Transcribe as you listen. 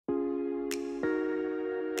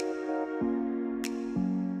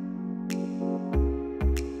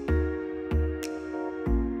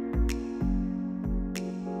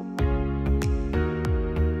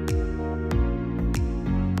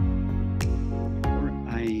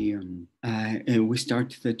we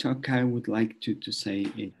start the talk, I would like to say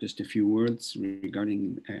just a few words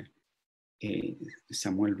regarding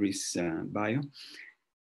Samuel Ruiz's bio.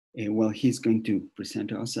 Well, he's going to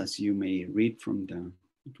present us, as you may read from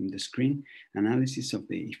the screen, analysis of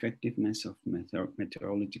the effectiveness of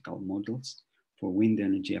meteorological models for wind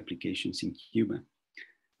energy applications in Cuba.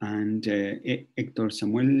 And Héctor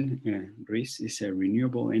Samuel Ruiz is a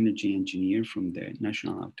renewable energy engineer from the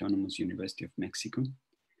National Autonomous University of Mexico.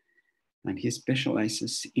 And he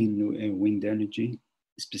specializes in wind energy,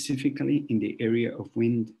 specifically in the area of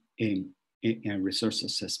wind resource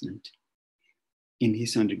assessment. In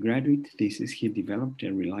his undergraduate thesis, he developed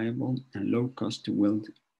a reliable and low-cost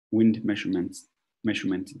wind measurement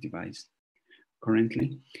device.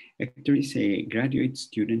 Currently, Héctor is a graduate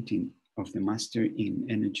student of the Master in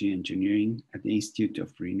Energy Engineering at the Institute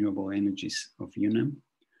of Renewable Energies of UNAM,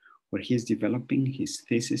 where he is developing his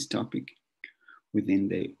thesis topic within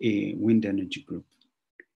the wind energy group.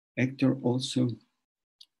 Héctor also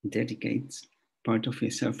dedicates part of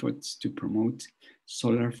his efforts to promote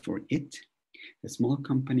Solar for It, a small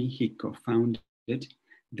company he co-founded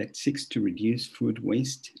that seeks to reduce food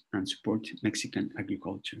waste and support Mexican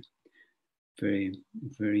agriculture. Very,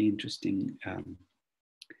 very interesting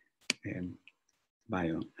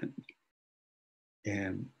bio.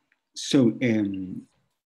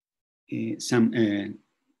 Sam,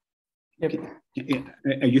 yep.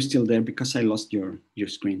 Are you still there? Because I lost your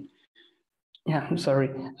screen. Yeah, I'm sorry.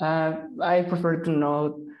 I prefer to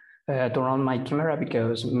not turn on my camera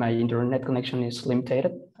because my internet connection is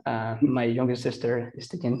limited. My youngest sister is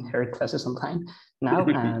taking her classes online now,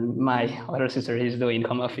 and my other sister is doing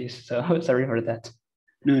home office. So sorry for that.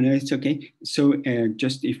 No, it's okay. So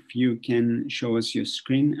just if you can show us your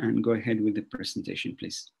screen and go ahead with the presentation,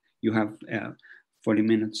 please. You have 40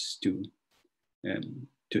 minutes to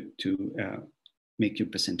make your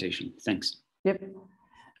presentation. Thanks. Yep.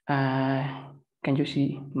 Can you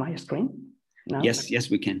see my screen now? Yes,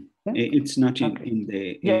 we can. Yeah. It's not okay. in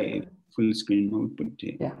the full screen mode, but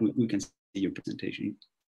we can see your presentation.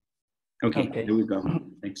 Okay, there we go.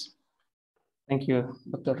 Thanks. Thank you,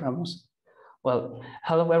 Dr. Ramos. Well,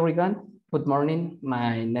 hello everyone. Good morning.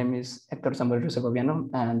 My name is Héctor Samuel Segoviano,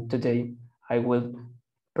 and today I will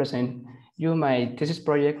present you my thesis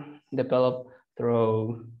project developed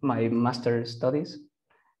through my master's studies.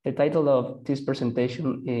 The title of this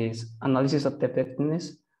presentation is Analysis of the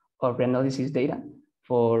Effectiveness of Reanalysis Data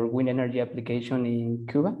for Wind Energy Application in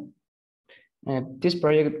Cuba. This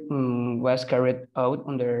project was carried out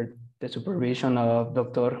under the supervision of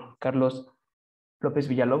Dr. Carlos López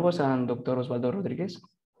Villalobos and Dr. Osvaldo Rodríguez,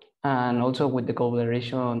 and also with the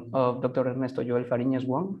collaboration of Dr. Ernesto Joel Fariñas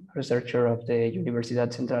Wong, researcher of the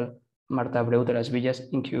Universidad Central Marta Abreu de las Villas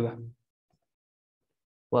in Cuba.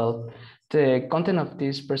 Well, the content of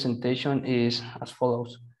this presentation is as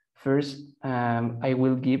follows. First, I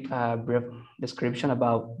will give a brief description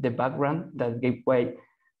about the background that gave way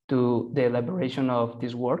to the elaboration of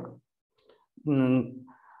this work.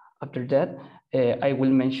 After that, I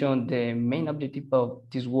will mention the main objective of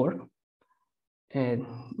this work.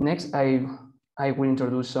 Next, I will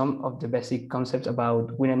introduce some of the basic concepts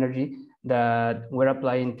about wind energy that were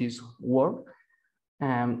applied in this work.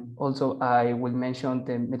 Also, I will mention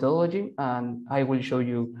the methodology, and I will show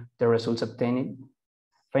you the results obtained.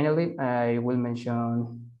 Finally, I will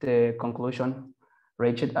mention the conclusion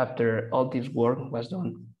reached after all this work was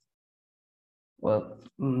done. Well,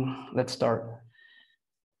 let's start.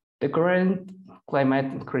 The current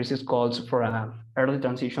climate crisis calls for an early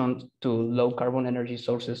transition to low carbon energy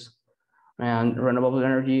sources, and renewable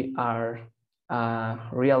energy are a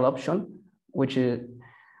real option, which is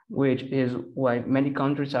why many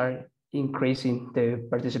countries are increasing the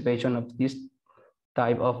participation of this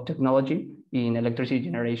type of technology in electricity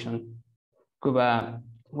generation. Cuba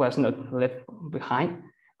was not left behind,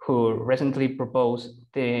 who recently proposed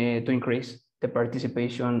to increase the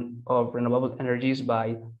participation of renewable energies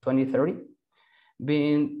by 2030,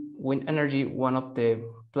 being wind energy one of the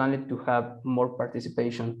planets to have more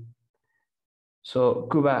participation. So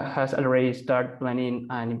Cuba has already started planning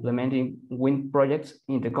and implementing wind projects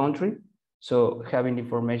in the country. So having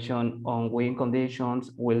information on wind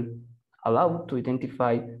conditions will allow to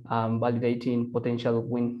identify validating potential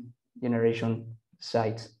wind generation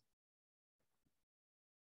sites.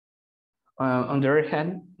 On the other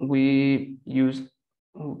hand, we use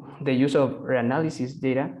the use of reanalysis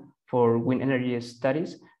data for wind energy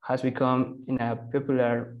studies has become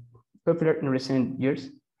popular in recent years.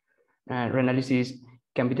 Reanalysis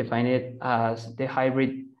can be defined as the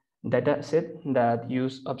hybrid data set that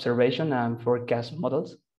use observation and forecast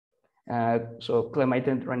models. So climate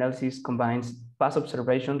reanalysis combines past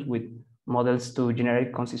observations with models to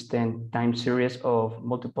generate consistent time series of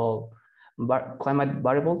multiple climate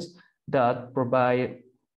variables that provide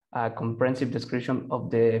a comprehensive description of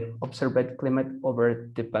the observed climate over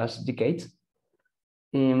the past decades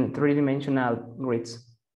in three-dimensional grids.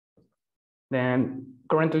 Then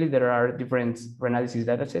currently there are different reanalysis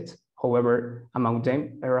datasets. However, among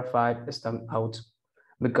them, ERA5 stands out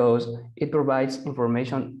because it provides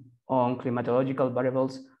information on climatological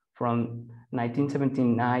variables from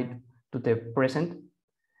 1979 to the present.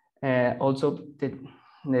 Also,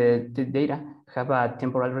 the data have a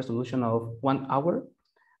temporal resolution of 1 hour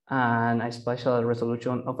and a spatial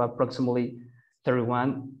resolution of approximately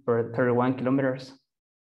 31 per 31 kilometers.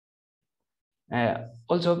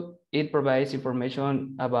 Also, it provides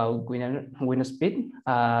information about wind speed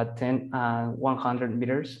at 10 and 100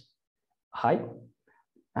 meters high,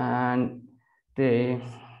 and the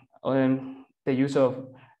use of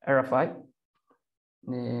ERA5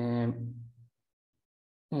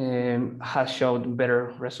 has showed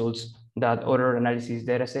better results than other analysis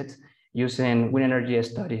datasets using wind energy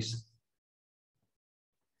studies.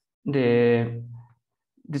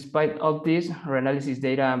 Despite all this, reanalysis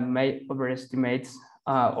data may overestimate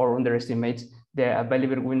or underestimate the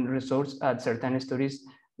available wind resource at certain studies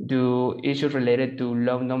due to issues related to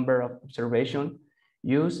low number of observation,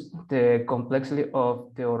 use, the complexity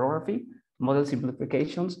of the orography, model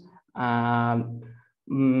simplifications, well,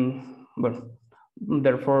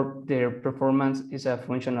 therefore their performance is a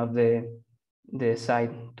function of the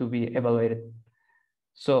site to be evaluated.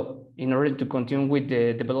 So in order to continue with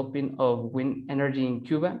the development of wind energy in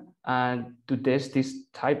Cuba and to test this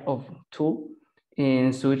type of tool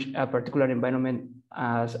in such a particular environment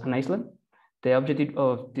as an island, the objective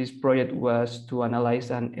of this project was to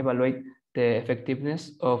analyze and evaluate the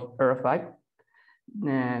effectiveness of ERA5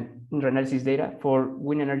 reanalysis data for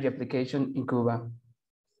wind energy application in Cuba.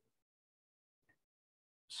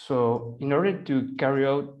 So in order to carry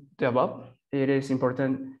out the above, it is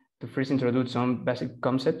important to first introduce some basic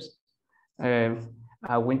concepts.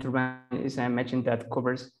 A wind turbine is a machine that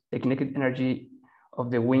covers the kinetic energy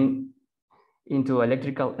of the wind into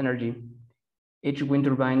electrical energy. Each wind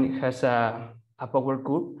turbine has a power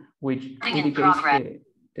curve, which indicates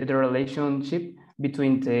the relationship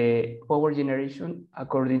between the power generation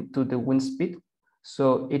according to the wind speed.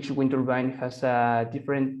 So each wind turbine has a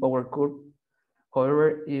different power curve.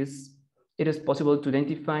 However, it is possible to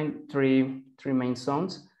identify three main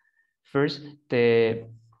zones. First, the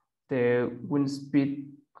wind speed,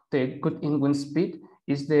 the cut-in wind speed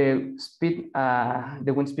is the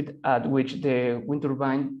wind speed at which the wind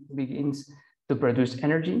turbine begins to produce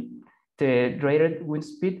energy. The rated wind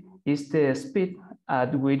speed is the speed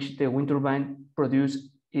at which the wind turbine produces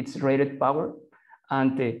its rated power,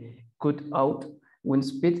 and the cut-out wind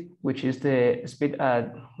speed, which is the speed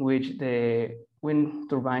at which the wind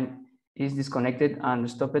turbine is disconnected and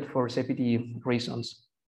stopped for safety reasons.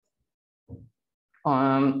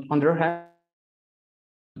 On the other hand,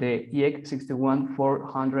 the EEC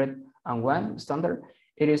 61401 standard,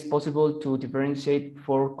 it is possible to differentiate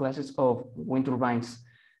 4 classes of wind turbines.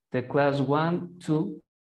 The class 1, 2.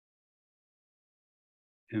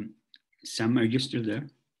 Sam, are you still there?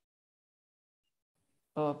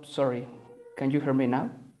 Oh, sorry. Can you hear me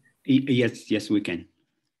now? Yes, we can.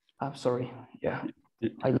 Sorry. Yeah,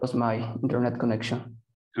 I lost my internet connection.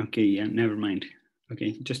 Okay, yeah, never mind.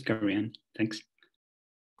 Okay, just carry on. Thanks.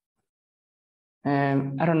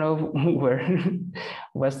 I don't know where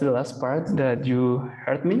was the last part that you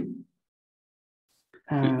heard me.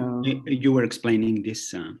 You were explaining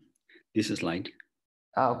this this slide.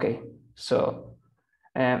 Okay, so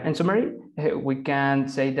in summary, we can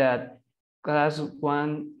say that class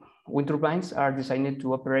 1 wind turbines are designed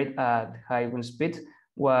to operate at high wind speed,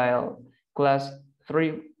 while class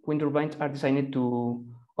 3 wind turbines are designed to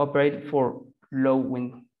operate for low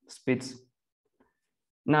wind speeds.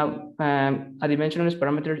 Now, a dimensionless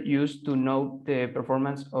parameter used to know the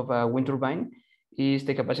performance of a wind turbine is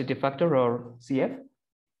the capacity factor, or CF.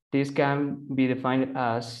 This can be defined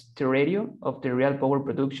as the ratio of the real power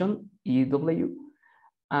production, EW,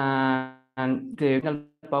 and the real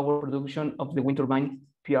power production of the wind turbine,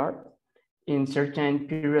 PR, in certain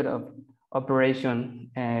period of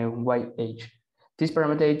operation, YH. This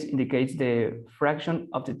parameter indicates the fraction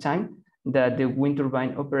of the time that the wind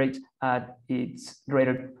turbine operates at its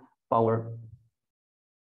rated power.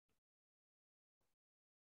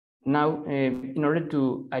 Now, in order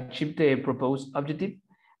to achieve the proposed objective,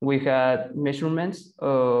 we had measurements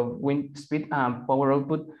of wind speed and power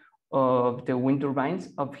output of the wind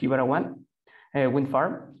turbines of Jibara 1 wind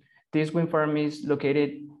farm. This wind farm is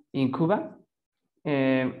located in Cuba.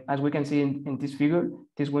 as we can see in this figure,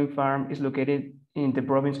 this wind farm is located in the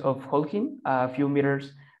province of Holguín, a few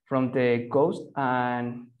meters from the coast,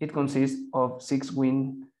 and it consists of 6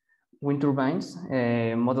 wind turbines,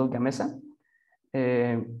 model Gamesa,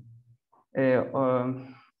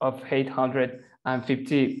 of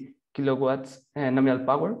 850 kilowatts nominal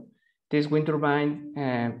power. This wind turbine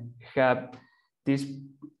have this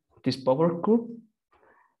power curve,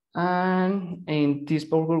 and in this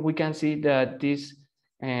power curve we can see that this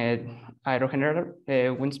aerogenerator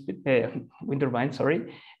wind turbine,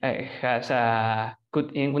 has a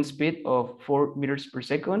cut-in wind speed of 4 meters per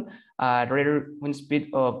second, a radiator wind speed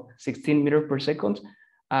of 16 meters per second,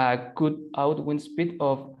 a cut-out wind speed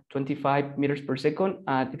of 25 meters per second,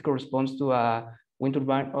 and it corresponds to a wind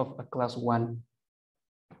turbine of a class 1.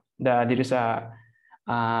 That it is a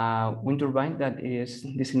wind turbine that is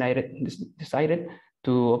decided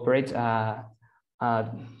to operate at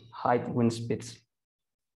high wind speeds.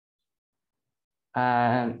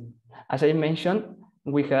 As I mentioned,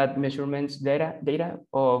 we had measurements data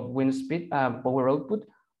of wind speed and power output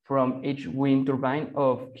from each wind turbine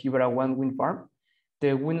of Hibara 1 wind farm.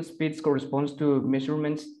 The wind speeds corresponds to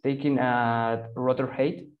measurements taken at rotor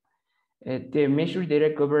height. The measured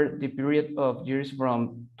data cover the period of years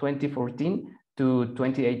from 2014 to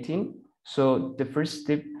 2018. So the first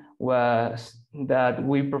step was that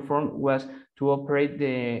we performed was to operate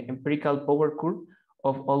the empirical power curve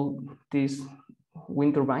of all these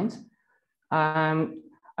wind turbines.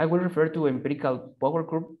 I will refer to empirical power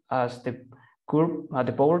curve as the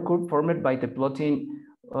power curve formed by the plotting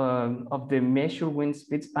of the measured wind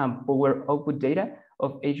speeds and power output data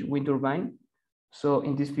of each wind turbine. So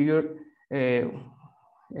in this figure,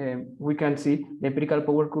 we can see the empirical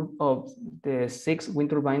power curve of the 6 wind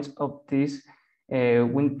turbines of this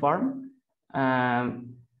wind farm.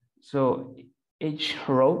 So each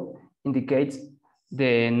row indicates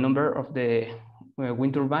the number of the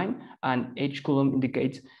wind turbine, and each column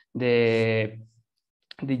indicates the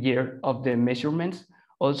year of the measurements.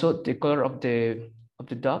 Also, the color of the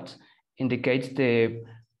dots indicates the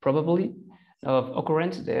probability of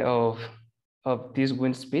occurrence of these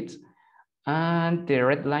wind speeds, and the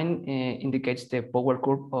red line indicates the power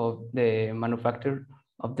curve of the manufacturer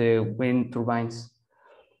of the wind turbines.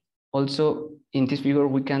 Also, in this figure,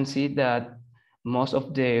 we can see that most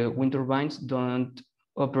of the wind turbines don't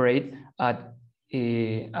operate at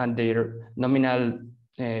their nominal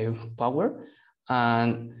power,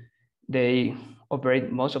 and they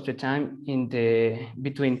operate most of the time in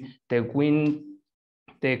between the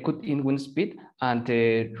cut-in wind speed and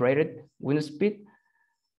the rated wind speed.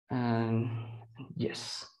 And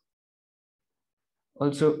yes.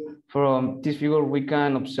 Also, from this figure, we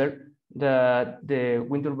can observe that the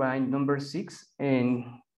wind turbine number 6 in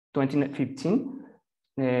 2015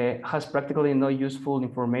 has practically no useful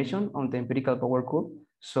information on the empirical power curve.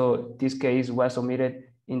 So this case was omitted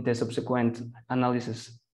in the subsequent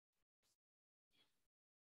analysis.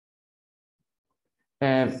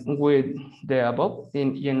 With the above,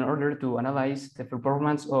 in order to analyze the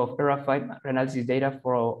performance of ERA5 analysis data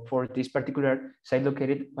for this particular site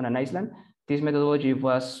located on an island, this methodology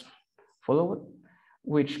was followed,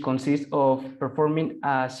 which consists of performing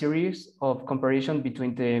a series of comparison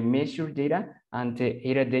between the measured data and the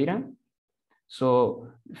ERA data. So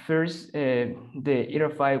first, the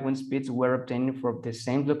ERA5 wind speeds were obtained from the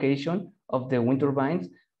same location of the wind turbines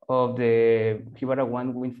of the Hibara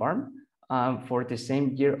 1 wind farm for the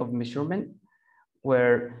same year of measurement,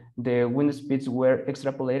 where the wind speeds were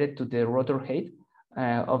extrapolated to the rotor height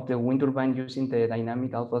of the wind turbine using the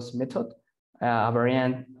dynamic alphas method, a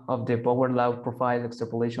variant of the power law profile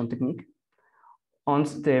extrapolation technique.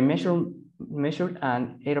 Once the measured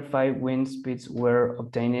and ERA5 wind speeds were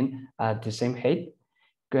obtained at the same height,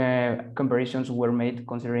 comparisons were made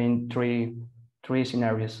considering three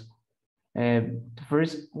scenarios. The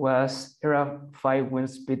first was ERA5 wind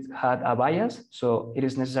speed had a bias, so it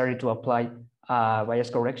is necessary to apply a bias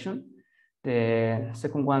correction. The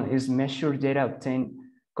second one is measured data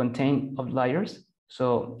contain outliers,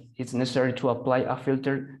 so it's necessary to apply a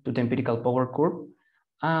filter to the empirical power curve.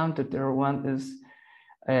 And the third one is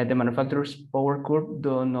the manufacturer's power curve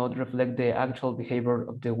do not reflect the actual behavior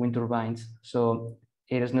of the wind turbines, so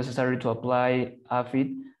it is necessary to apply a fit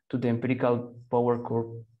to the empirical power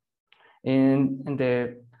curve. In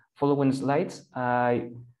the following slides,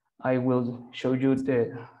 I will show you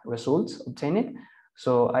the results obtained.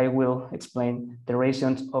 So I will explain the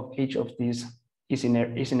reasons of each of these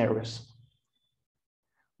scenarios.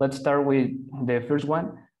 Let's start with the first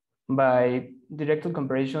one. By direct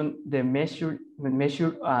comparison, the measured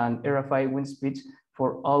and ERA5 wind speeds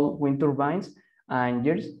for all wind turbines and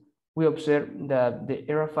years we observe that the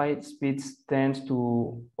airflight speeds tend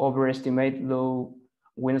to overestimate low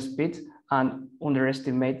wind speeds and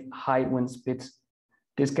underestimate high wind speeds.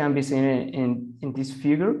 This can be seen in this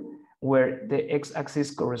figure, where the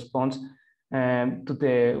x-axis corresponds to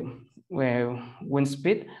the wind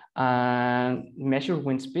speed and measured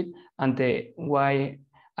wind speed, and the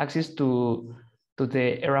y-axis to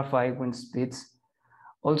the airflight wind speeds.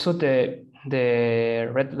 Also, the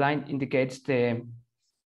red line indicates the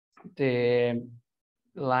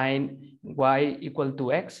line y equal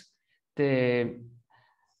to x. The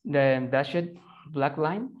dashed black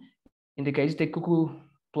line indicates the cuckoo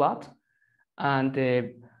plot, and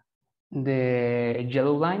the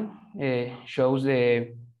yellow line shows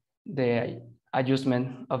the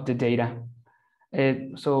adjustment of the data.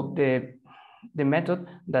 So the method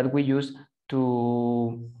that we use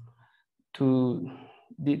to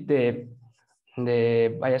the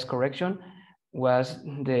bias correction was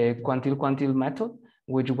the quantile method,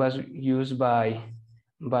 which was used by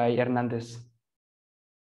Hernandez.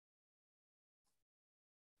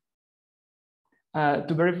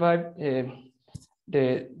 To verify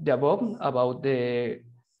the above about the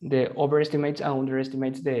overestimates and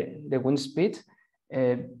underestimates the wind speed,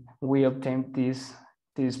 we obtained these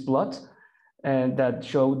plots that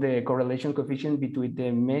show the correlation coefficient between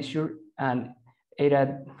the measured and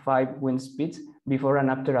 8.5 wind speeds before and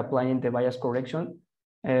after applying the bias correction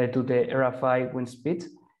to the RFI wind speed.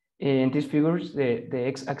 In these figures, the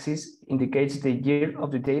x-axis indicates the year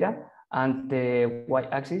of the data, and the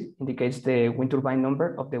y-axis indicates the wind turbine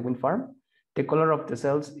number of the wind farm. The color of the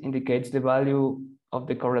cells indicates the value of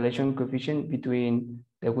the correlation coefficient between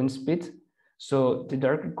the wind speed. So the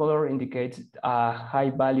darker color indicates a high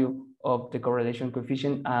value of the correlation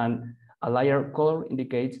coefficient, and a lighter color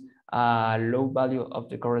indicates a low value of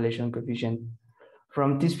the correlation coefficient.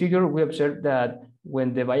 From this figure, we observed that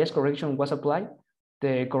when the bias correction was applied,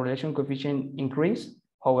 the correlation coefficient increased.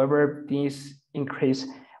 However, this increase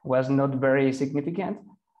was not very significant.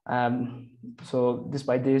 So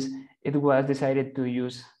despite this, it was decided to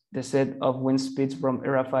use the set of wind speeds from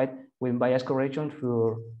RFI with bias correction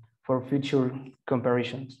for future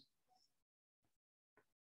comparisons.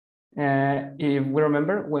 If we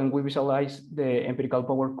remember, when we visualize the empirical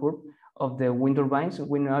power curve of the wind turbines,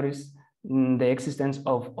 we notice the existence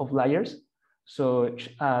of layers, so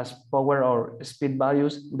as power or speed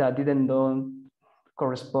values that don't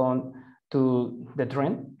correspond to the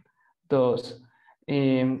trend. Thus,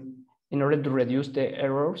 in order to reduce the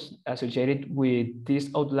errors associated with these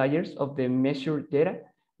outliers of the measured data,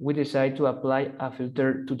 we decide to apply a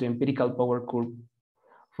filter to the empirical power curve.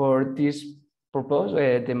 For this purpose,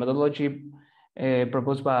 the methodology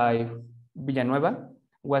proposed by Villanueva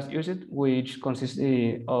was used, which consists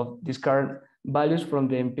of discard values from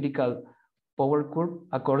the empirical power curve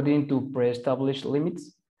according to pre-established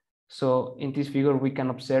limits. So in this figure, we can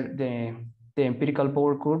observe the empirical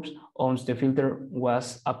power curves once the filter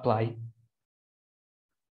was applied.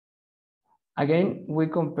 Again, we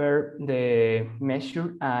compare the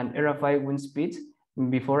measured and RFI wind speeds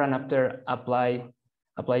before and after applying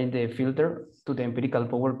the filter to the empirical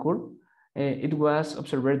power curve. It was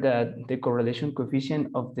observed that the correlation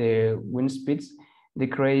coefficient of the wind speeds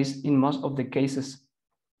decreased in most of the cases.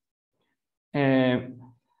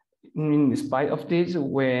 In spite of this,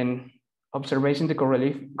 when observing the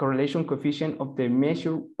correlation coefficient of the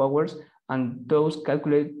measured powers and those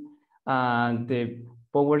calculated, the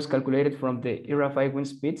powers calculated from the RFI wind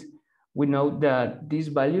speeds, we know that these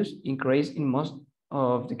values increase in most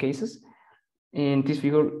of the cases. In this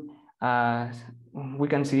figure, we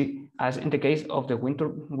can see, as in the case of the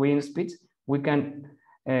wind speeds, we can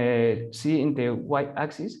see in the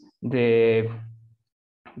y-axis the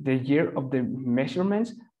year of the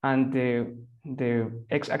measurements, and the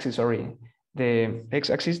x-axis, the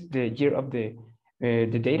x-axis, the year of the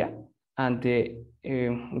data, and the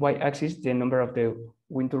y-axis, the number of the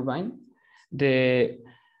wind turbine. The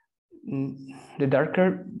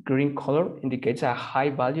darker green color indicates a high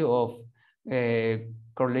value of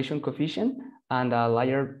correlation coefficient, and a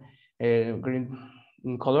lighter green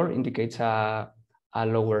color indicates a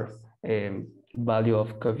lower value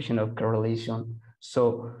of coefficient of correlation.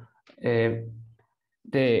 So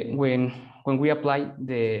when we apply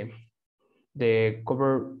the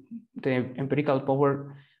empirical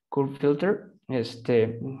power curve filter,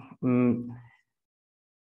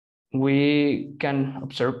 we can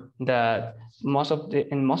observe that in most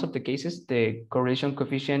of the cases, the correlation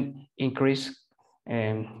coefficient increase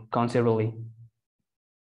considerably.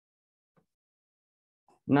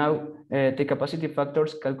 Now, the capacity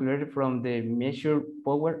factors calculated from the measured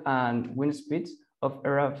power and wind speeds of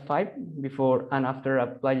era 5 before and after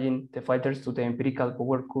applying the filters to the empirical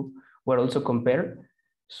power curve were also compared.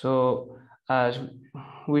 So as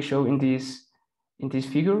we show in this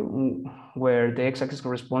figure, where the x-axis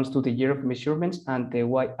corresponds to the year of measurements and the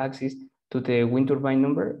y-axis to the wind turbine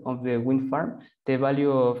number of the wind farm, the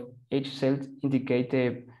value of each cell indicate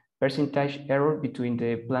the percentage error between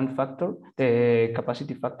the plant factor, the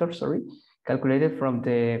capacity factor, sorry, calculated from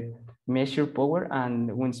the measured power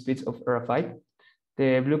and wind speeds of era 5.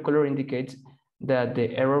 The blue color indicates that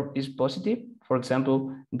the error is positive. For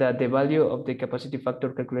example, that the value of the capacity factor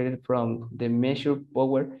calculated from the measured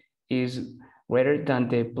power is greater than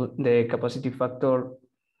the capacity factor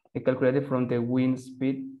calculated from the wind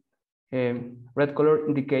speed. Red color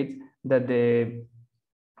indicates that the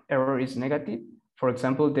error is negative. For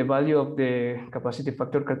example, the value of the capacity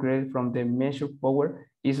factor calculated from the measured power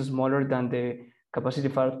is smaller than the capacity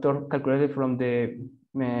factor calculated from the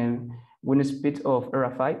wind speed of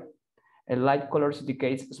era 5. Light colors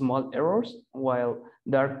indicates small errors, while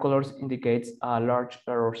dark colors indicates large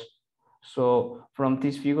errors. So from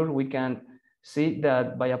this figure, we can see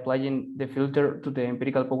that by applying the filter to the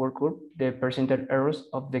empirical power curve, the percentage errors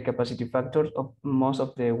of the capacity factors of most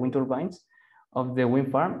of the wind turbines of the wind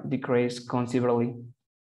farm decrease considerably.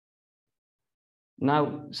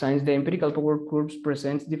 Now, since the empirical power curves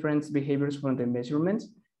presents different behaviors from the measurements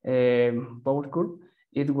power curve,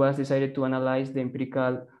 it was decided to analyze the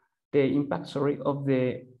impact of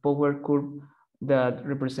the power curve that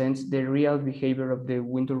represents the real behavior of the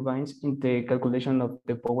wind turbines in the calculation of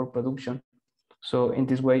the power production. So in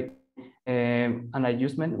this way, an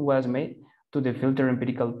adjustment was made to the filter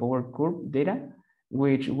empirical power curve data,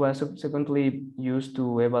 which was subsequently used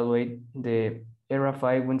to evaluate the era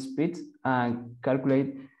 5 wind speeds and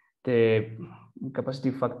calculate the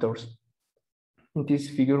capacity factors. In this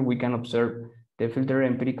figure, we can observe the filter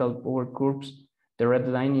empirical power curves. The red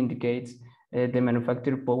line indicates the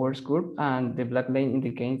manufactured power curve, and the black line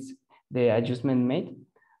indicates the adjustment made.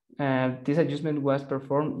 This adjustment was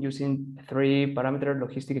performed using 3-parameter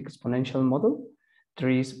logistic exponential model,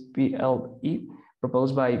 3PLE,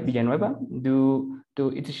 proposed by Villanueva. Due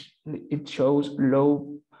to it shows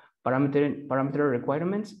low parameter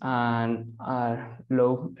requirements and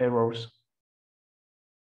low errors.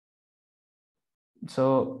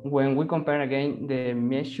 So when we compare again the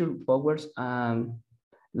measured powers and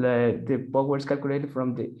the powers calculated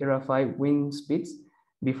from the era 5 wind speeds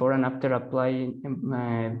before and after applying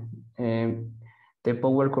the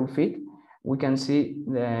power curve fit, we can see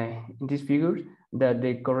in this figure that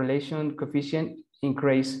the correlation coefficient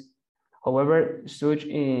increase. However, such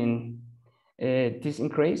this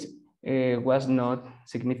increase was not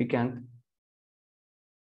significant.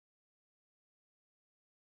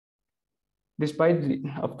 Despite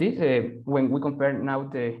of this, when we compare now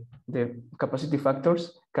the capacity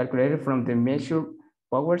factors calculated from the measured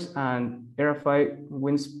powers and era 5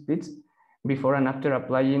 wind speeds before and after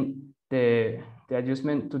applying the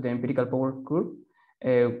adjustment to the empirical power curve,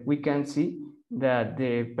 we can see that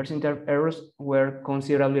the percentage errors were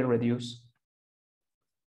considerably reduced.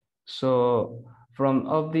 So from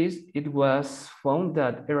all this, it was found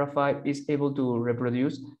that era 5 is able to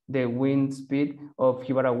reproduce the wind speed of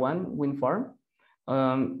Hibara 1 wind farm.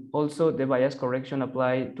 Also, the bias correction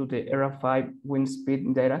applied to the era 5 wind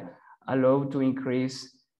speed data allowed to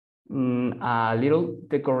increase a little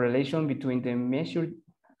the correlation between the measured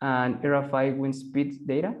and era 5 wind speed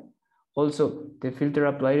data. Also, the filter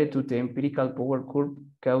applied to the empirical power curve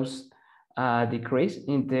caused a decrease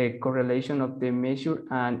in the correlation of the measured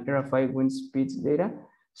and era 5 wind speeds data,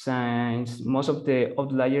 since most of the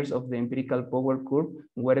outliers of the empirical power curve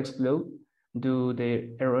were excluded due to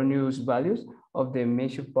the erroneous values of the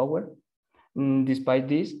measured power. Despite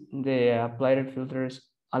this, the applied filters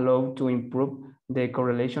allow to improve the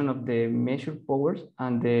correlation of the measured powers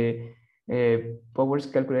and the powers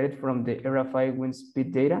calculated from the era 5 wind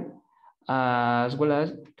speed data, as well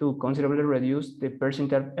as to considerably reduce the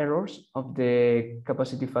percentage errors of the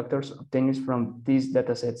capacity factors obtained from these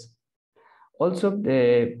datasets. Also,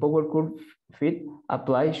 the power curve fit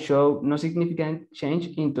applied show no significant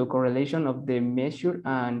change into correlation of the measured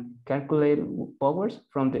and calculated powers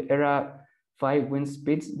from the era 5 wind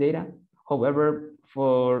speeds data. However,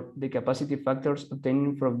 for the capacity factors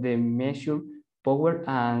obtained from the measured power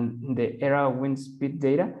and the era wind speed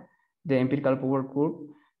data, the empirical power curve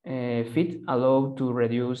fit allowed to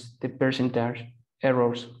reduce the percentage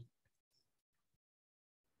errors.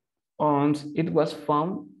 And it was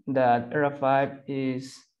found that era 5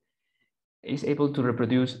 is able to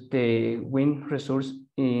reproduce the wind resource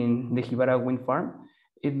in the Hibara wind farm.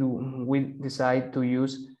 We decide to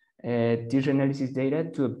use this analysis data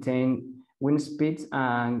to obtain wind speeds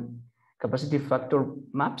and capacity factor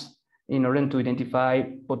maps in order to identify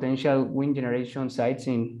potential wind generation sites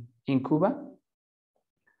in Cuba.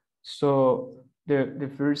 So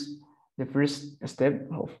the first step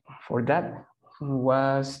for that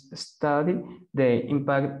was study the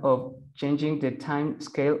impact of changing the time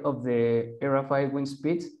scale of the RFI wind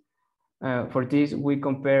speeds. For this, we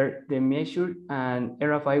compare the measured and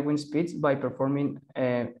RFI wind speeds by performing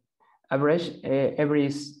average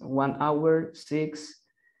every 1 hour, 6,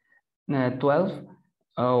 12,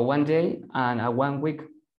 1 day, and 1 week.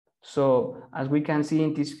 So as we can see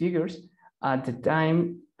in these figures, at the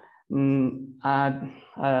time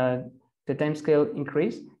the time scale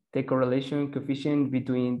increase, the correlation coefficient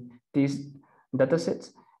between these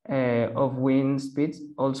datasets of wind speeds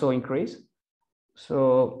also increase.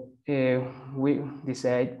 So we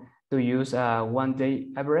decide to use a 1 day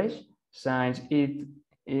average, since it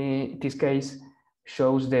in this case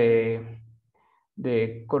shows the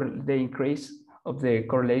increase of the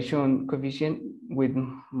correlation coefficient with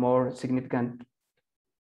more significant.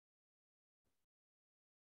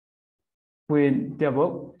 With the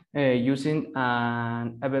above, using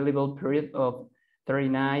an available period of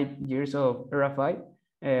 39 years of RFI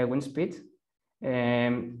wind speed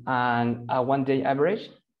and a 1 day average,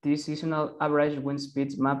 these seasonal average wind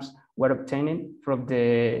speeds maps were obtained from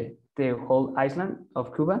the whole island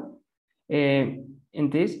of Cuba. In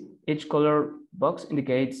this, each color box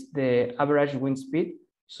indicates the average wind speed.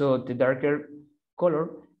 So the darker color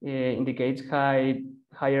indicates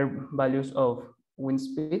higher values of wind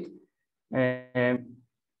speed.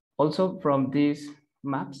 Also from these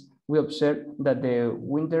maps, we observe that the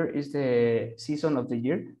winter is the season of the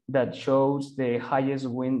year that shows the highest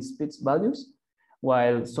wind speeds values,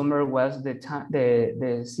 while summer was the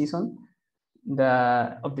season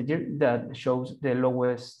of the year that shows the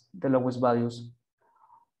lowest values.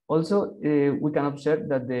 Also, we can observe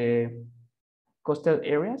that the coastal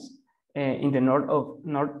areas in the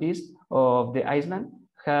northeast of the island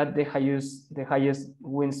had the highest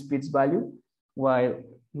wind speeds value, while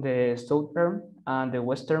the southern and the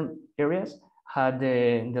western areas had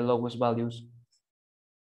the lowest values.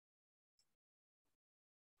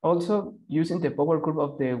 Also, using the power curve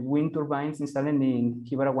of the wind turbines installed in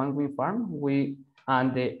Jibara 1 wind farm,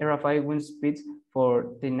 and the RFI wind speeds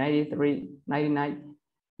for the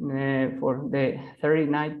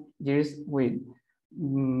 39 years with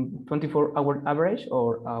 24-hour average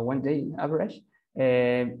or 1 day average,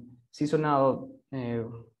 seasonal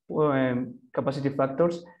capacity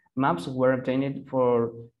factors maps were obtained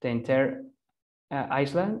for the entire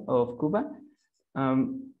island of Cuba.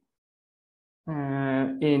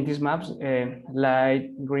 In these maps,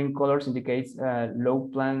 light green colors indicates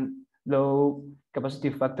low capacity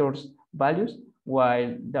factors values,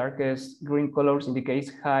 while darkest green colors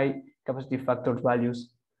indicates high capacity factor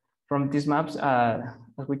values. From these maps,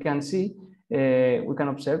 as we can see, we can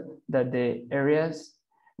observe that the areas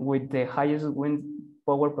with the highest wind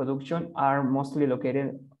power production are mostly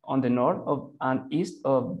located on the north and east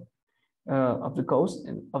of the coast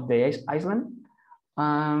of the island.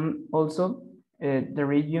 Also, the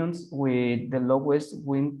regions with the lowest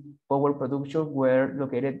wind power production were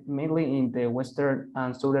located mainly in the western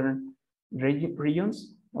and southern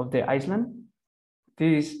regions of the island.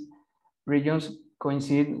 These regions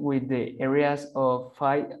coincide with the areas of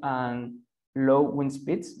high and low wind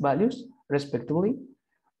speeds values, respectively.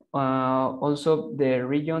 Also, the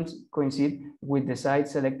regions coincide with the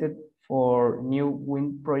sites selected for new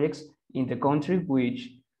wind projects in the country, which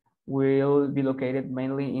will be located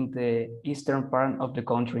mainly in the eastern part of the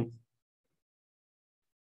country.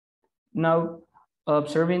 Now,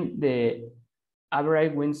 observing the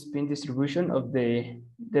average wind speed distribution of the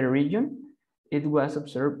region, it was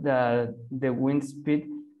observed that the wind speed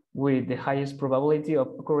with the highest probability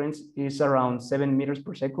of occurrence is around 7 meters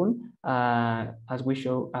per second, as we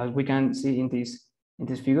can see in this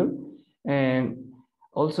figure. And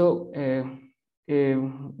also,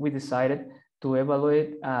 we decided to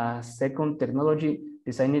evaluate a second technology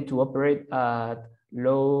designed to operate at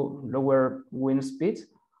lower wind speeds.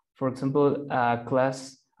 For example, a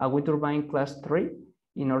wind turbine class 3,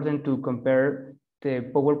 in order to compare the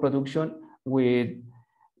power production with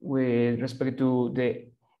respect to the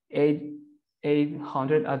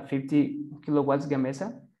 850 kilowatts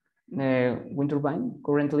Gamesa wind turbine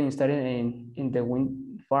currently installed in the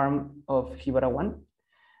wind farm of Jibara 1.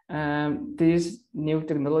 This new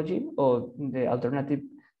technology, or the alternative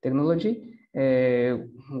technology,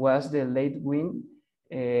 was the late wind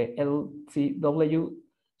LCW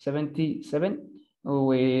 77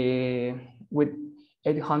 with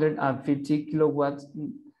 850 kilowatts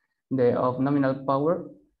of nominal power.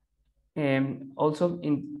 Also,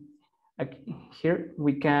 here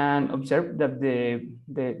we can observe that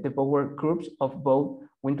the power curves of both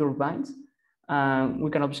wind turbines. We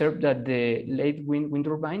can observe that the late wind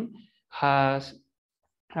turbine has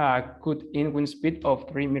a cut-in wind speed of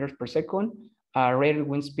 3 meters per second, a rated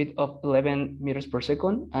wind speed of 11 meters per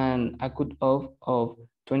second, and a cut-off of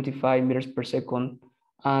 25 meters per second.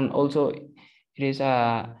 And also, it is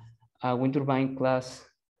a wind turbine class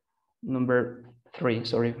number 3.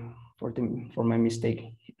 Sorry for my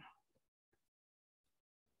mistake.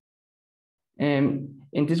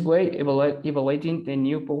 In this way, evaluating the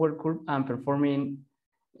new power curve and performing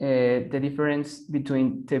the difference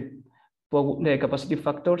between the capacity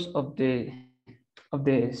factors of the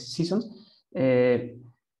seasons, the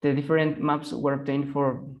different maps were obtained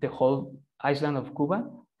for the whole island of Cuba.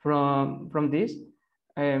 From this,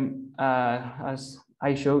 as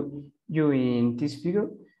I showed you in this figure,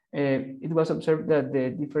 it was observed that the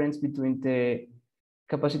difference between the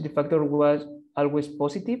capacity factor was always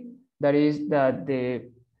positive. That is, that the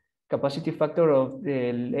capacity factor of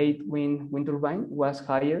the late wind turbine was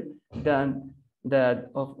higher than that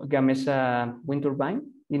of Gamesa wind turbine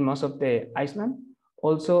in most of the island.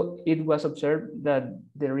 Also, it was observed that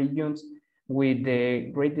the regions with the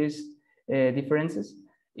greatest differences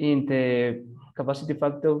in the capacity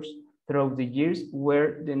factors throughout the years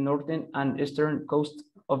were the northern and eastern coast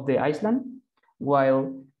of the island,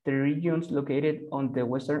 while the regions located on the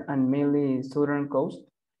western and mainly southern coast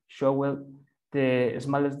showed the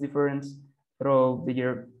smallest difference throughout the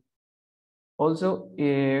year. Also,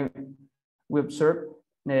 we observed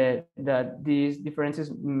that these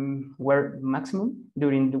differences were maximum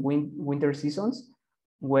during the winter seasons,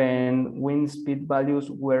 when wind speed values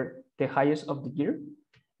were the highest of the year.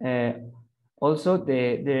 Also,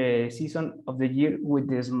 the season of the year with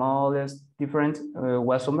the smallest difference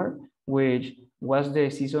was summer, which was the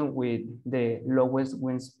season with the lowest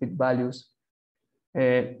wind speed values.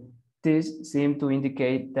 This seemed to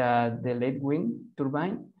indicate that the late wind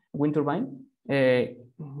turbine,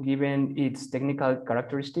 given its technical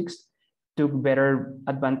characteristics, took better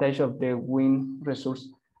advantage of the wind resource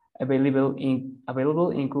available in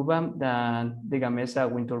Cuba than the Gamesa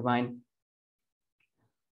wind turbine.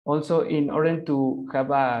 Also, in order to have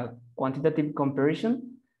a quantitative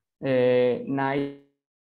comparison, 9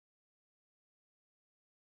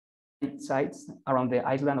 sites around the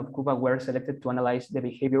island of Cuba were selected to analyze the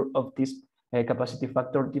behavior of these capacity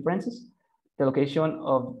factor differences. The location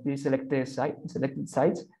of these selected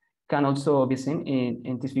sites can also be seen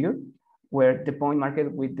in this figure, where the point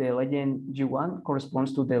marked with the legend G1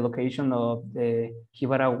 corresponds to the location of the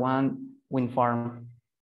Jibara 1 wind farm.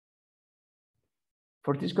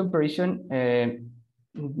 For this comparison,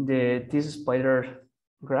 this spider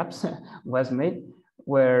graphs was made,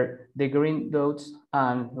 where the green dots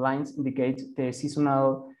and lines indicate the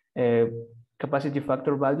seasonal capacity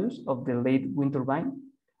factor values of the late wind turbine,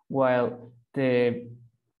 while the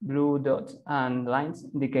blue dots and lines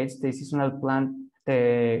indicates the seasonal plant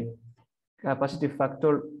capacity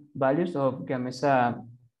factor values of Gamesa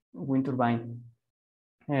wind turbine.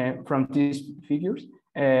 From these figures,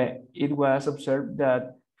 it was observed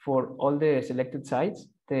that for all the selected sites,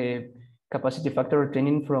 the capacity factor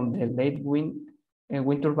obtained from the late wind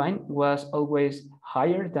turbine was always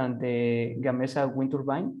higher than the Gamesa wind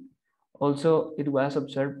turbine. Also, it was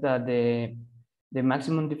observed that the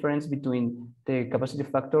maximum difference between the capacity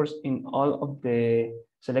factors in all of the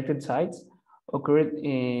selected sites occurred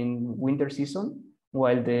in winter season,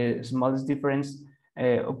 while the smallest difference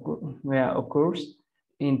occurs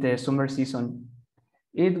in the summer season.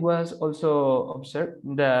 It was also observed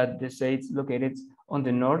that the sites located on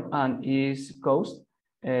the north and east coast,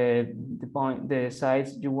 the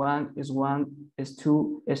sites U1, S1,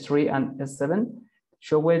 S2, S3, and S7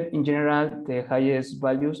 showed in general the highest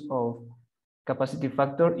values of capacity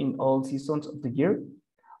factor in all seasons of the year.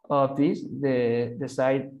 Of this, the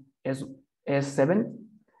site S7,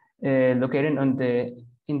 located on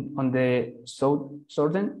the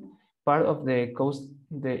southern part of the coast,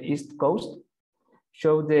 the east coast,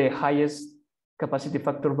 show the highest capacity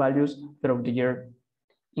factor values throughout the year.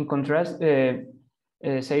 In contrast,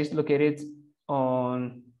 sites located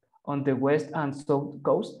on the west and south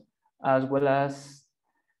coast, as well as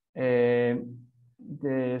the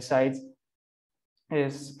sites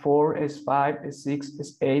S4, S5, S6,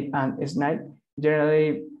 S8, and S9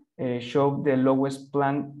 generally show the lowest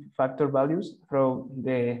plant factor values throughout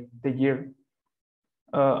the year.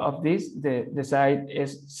 Of this, the site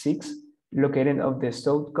S6, located on the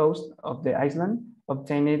south coast of the island,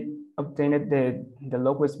 obtained the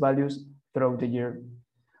lowest values throughout the year.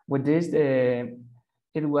 With this, it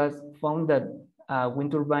was found that a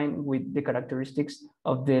wind turbine with the characteristics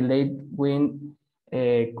of the late wind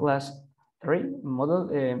class 3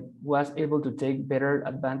 model was able to take better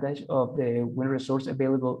advantage of the wind resource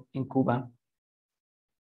available in Cuba.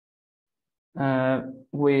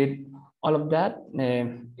 With all of that,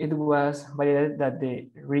 it was validated that the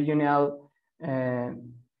regional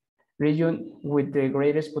region with the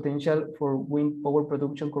greatest potential for wind power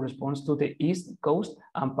production corresponds to the east coast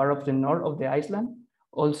and part of the north of the island.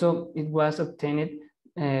 Also, it was obtained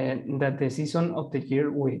that the season of the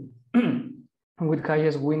year with with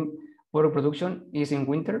highest wind power production is in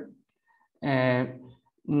winter,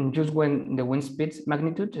 just when the wind speeds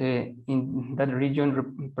magnitude in that region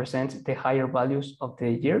represents the higher values of the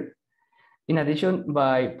year. In addition,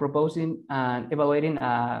 by proposing and evaluating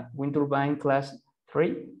a wind turbine class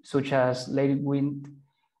 3, such as late wind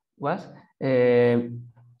was, a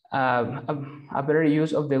better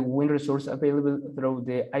use of the wind resource available through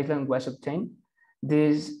the island was obtained.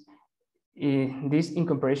 This in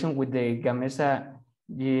comparison with the Gamesa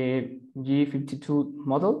G52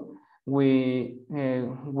 model,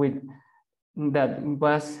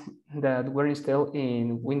 that were installed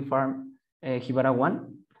in wind farm Jibara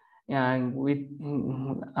 1, and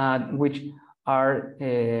which are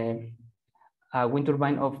a wind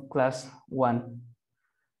turbine of class 1.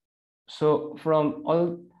 So from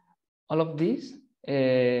all of these,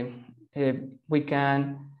 we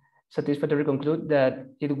can satisfactorily conclude that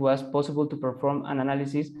it was possible to perform an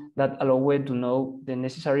analysis that allowed to know the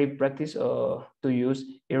necessary practice to use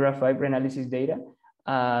ERA 5 reanalysis data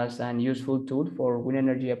as an useful tool for wind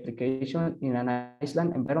energy application in an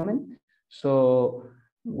island environment. So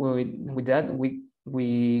with that,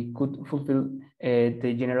 we could fulfill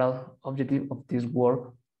the general objective of this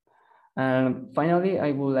work. And finally,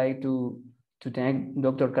 I would like to thank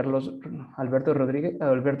Dr. Carlos Alberto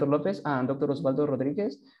Lopez and Dr. Osvaldo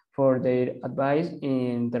Rodríguez for their advice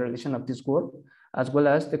in the realization of this work, as well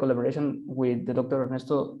as the collaboration with the Dr.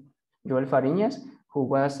 Ernesto Joel Fariñas, who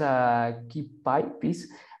was a key piece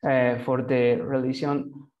for the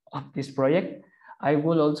realization of this project. I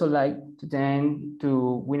would also like to thank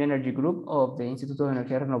to Wind Energy Group of the Instituto de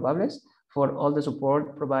Energías Renovables for all the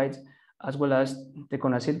support provided, as well as the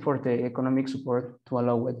CONACYT for the economic support to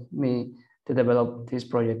allow me to develop this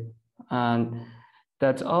project. And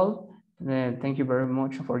that's all. Thank you very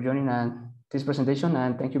much for joining this presentation,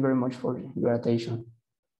 and thank you very much for your attention.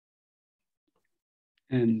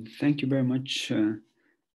 And thank you very much,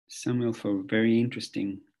 Samuel, for a very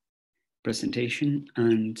interesting presentation.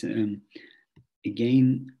 And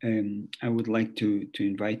again, I would like to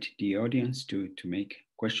invite the audience to make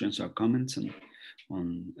questions or comments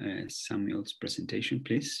on Samuel's presentation,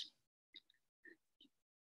 please.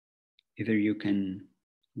 Either you can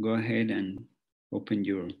go ahead and open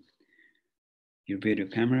your video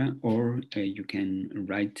camera, or you can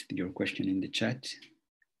write your question in the chat,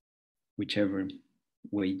 whichever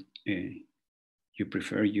way you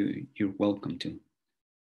prefer. You're welcome to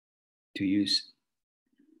use.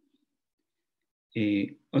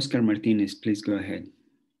 Oscar Martinez, please go ahead.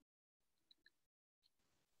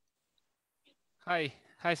 Hi,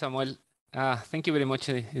 Samuel. Thank you very much.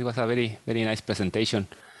 It was a very nice presentation.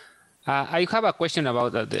 I have a question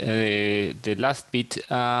about the last bit.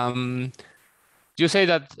 You say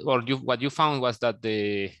that, or what you found was that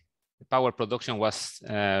the power production was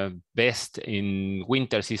best in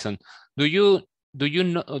winter season. Do you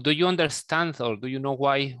understand, or do you know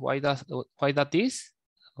why that is?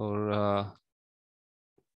 Or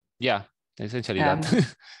yeah, essentially that.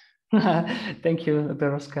 Thank you,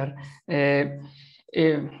 Dr. Oscar.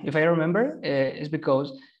 If I remember, it's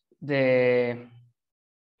because the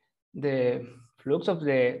flux of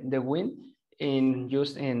the wind in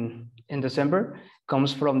December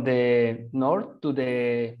comes from the north to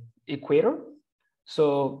the equator.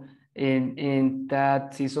 So in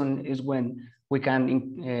that season is when we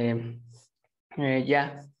can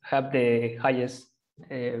have the highest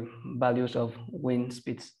values of wind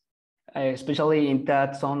speeds, especially in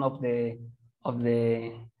that zone of the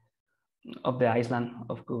island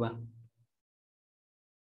of Cuba.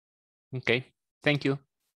 Okay, thank you.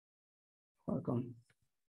 Welcome.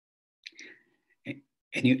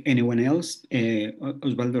 Anyone else?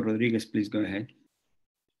 Osvaldo Rodríguez, please go ahead.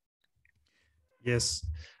 Yes,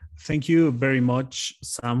 thank you very much,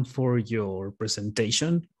 Sam, for your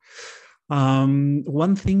presentation.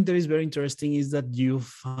 One thing that is very interesting is that you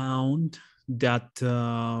found that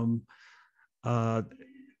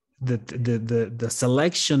the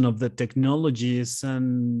selection of the technology is a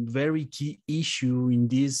very key issue in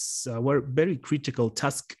this very critical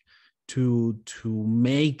task to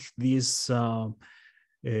make this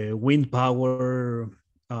wind power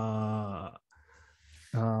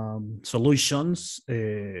solutions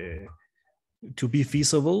to be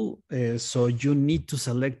feasible. So you need to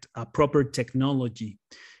select a proper technology.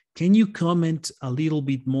 Can you comment a little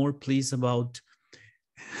bit more, please, about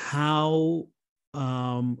how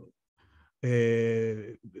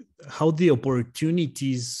the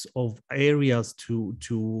opportunities of areas to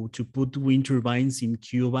put wind turbines in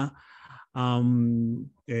Cuba,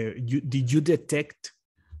 did you detect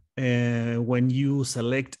when you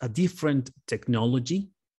select a different technology?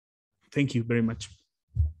 Thank you very much.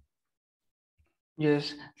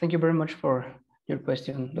 Yes, thank you very much for your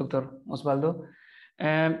question, Dr. Osvaldo.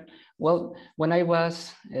 Well, when I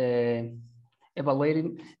was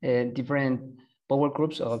evaluating different power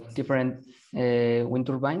groups of different wind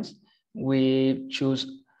turbines, we choose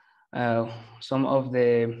some of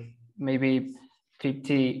the maybe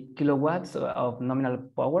 50 kilowatts of nominal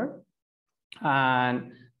power.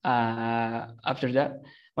 And after that,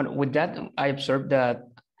 with that, I observed that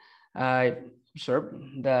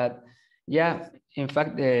yeah, in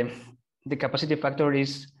fact, the capacity factor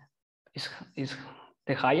is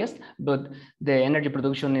the highest, but the energy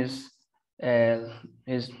production is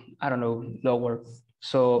I don't know, lower.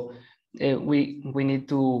 So we need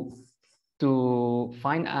to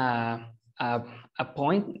find a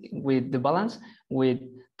point with the balance with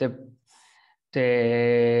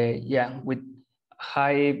with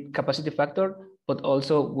high capacity factor, but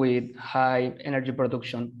also with high energy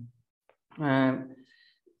production.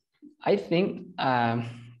 I think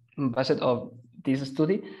based of this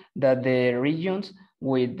study that the regions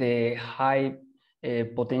with the high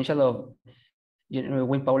potential of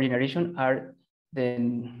wind power generation are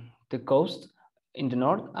the coast in the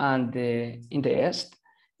north and in the east.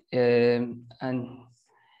 And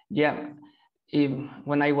yeah,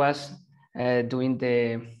 when I was doing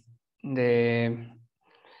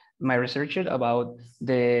my research about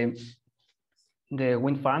the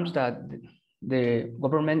wind farms that the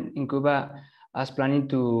government in Cuba is planning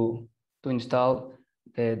to install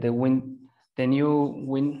the new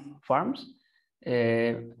wind farms.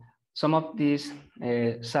 Some of these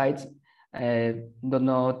sites do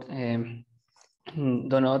not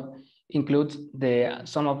include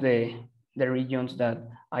some of the regions that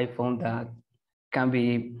I found that can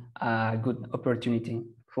be a good opportunity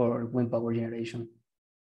for wind power generation.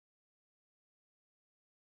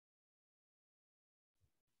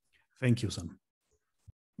 Thank you, Sam.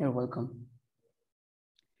 You're welcome.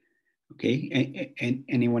 Okay, and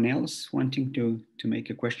anyone else wanting to make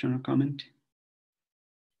a question or comment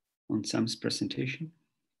on Sam's presentation?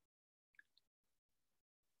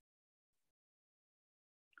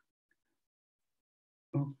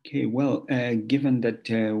 Okay, well, given that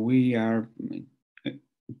we are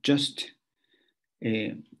just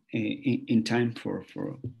in time for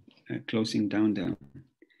closing down the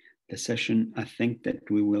session, I think that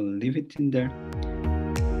we will leave it in there.